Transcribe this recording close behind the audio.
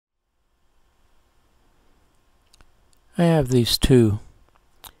I have these two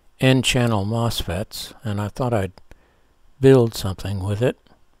N-channel MOSFETs, and I thought I'd build something with it.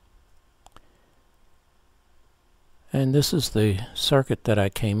 And this is the circuit that I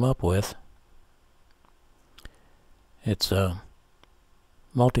came up with. It's a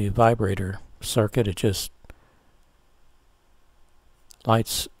multivibrator circuit. It just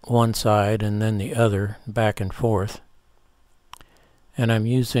lights one side and then the other back and forth. And I'm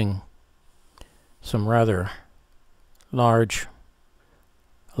using some rather large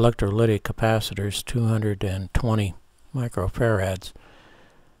electrolytic capacitors, 220 microfarads.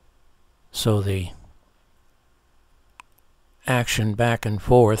 So the action back and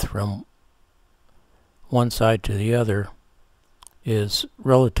forth from one side to the other is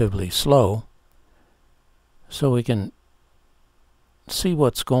relatively slow, so we can see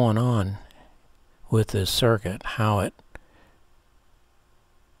what's going on with this circuit, how it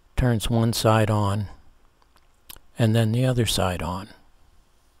turns one side on and then the other side on.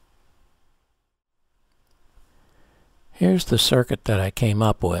 Here's the circuit that I came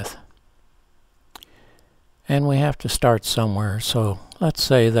up with. And we have to start somewhere, so let's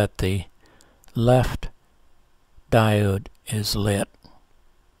say that the left diode is lit.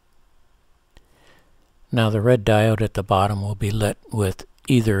 Now the red diode at the bottom will be lit with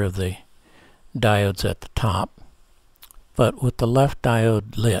either of the diodes at the top, but with the left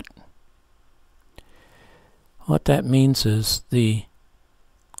diode lit, what that means is the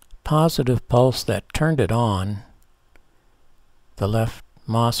positive pulse that turned it on, the left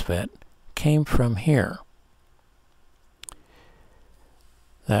MOSFET, came from here.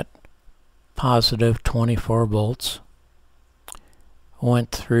 That positive 24 volts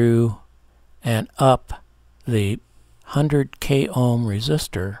went through and up the 100 k ohm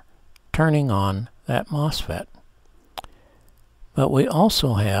resistor, turning on that MOSFET. But we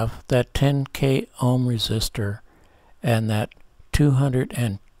also have that 10 k ohm resistor and that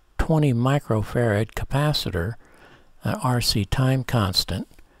 220 microfarad capacitor, an RC time constant.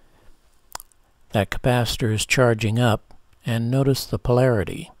 That capacitor is charging up, and notice the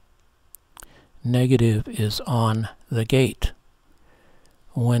polarity. Negative is on the gate.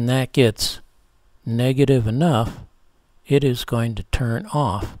 When that gets negative enough, it is going to turn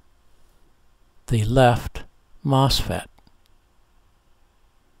off the left MOSFET.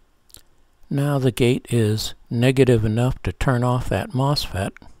 Now the gate is negative enough to turn off that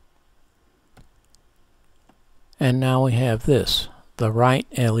MOSFET. And now we have this. The right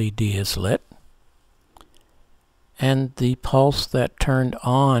LED is lit. And the pulse that turned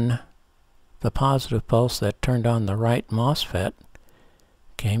on, the positive pulse that turned on the right MOSFET,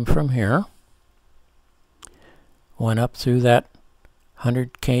 came from here, went up through that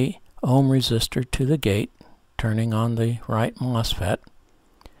 100 k ohm resistor to the gate, turning on the right MOSFET.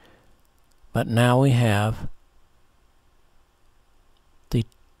 But now we have the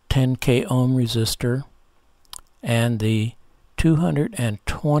 10 k ohm resistor and the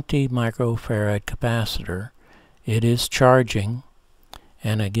 220 microfarad capacitor. It is charging,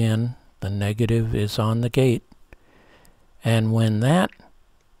 and again the negative is on the gate, and when that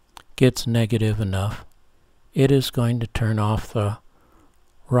gets negative enough, it is going to turn off the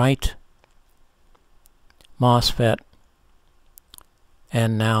right MOSFET,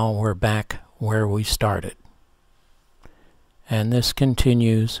 and now we're back where we started. And this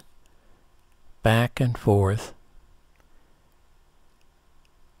continues back and forth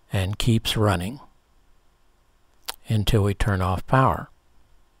and keeps running until we turn off power.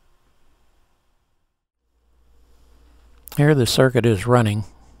 Here the circuit is running,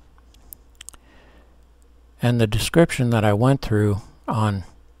 and the description that I went through on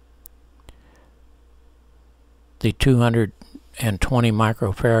the 220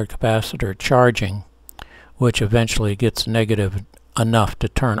 microfarad capacitor charging, which eventually gets negative enough to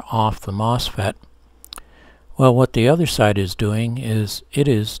turn off the MOSFET, well, what the other side is doing is it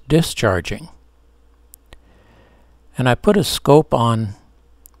is discharging. And I put a scope on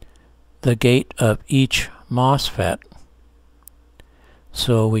the gate of each MOSFET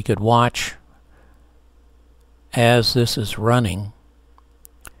so we could watch as this is running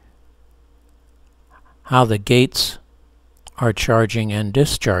how the gates are charging and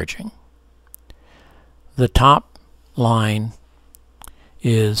discharging. The top line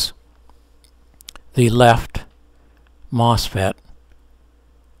is the left MOSFET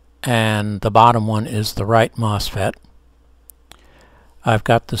and the bottom one is the right MOSFET. I've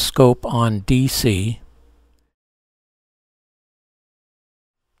got the scope on DC.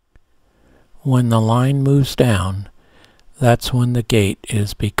 When the line moves down, that's when the gate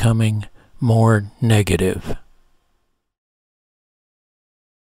is becoming more negative.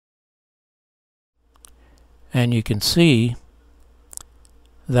 And you can see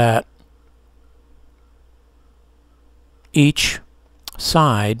that each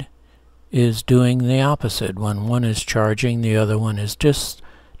side is doing the opposite. When one is charging, the other one is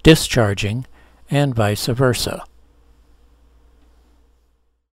discharging, and vice versa.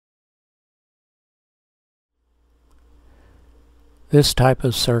 This type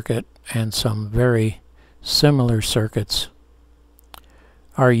of circuit and some very similar circuits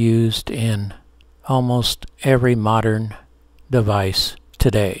are used in almost every modern device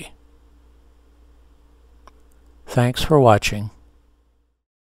today. Thanks for watching.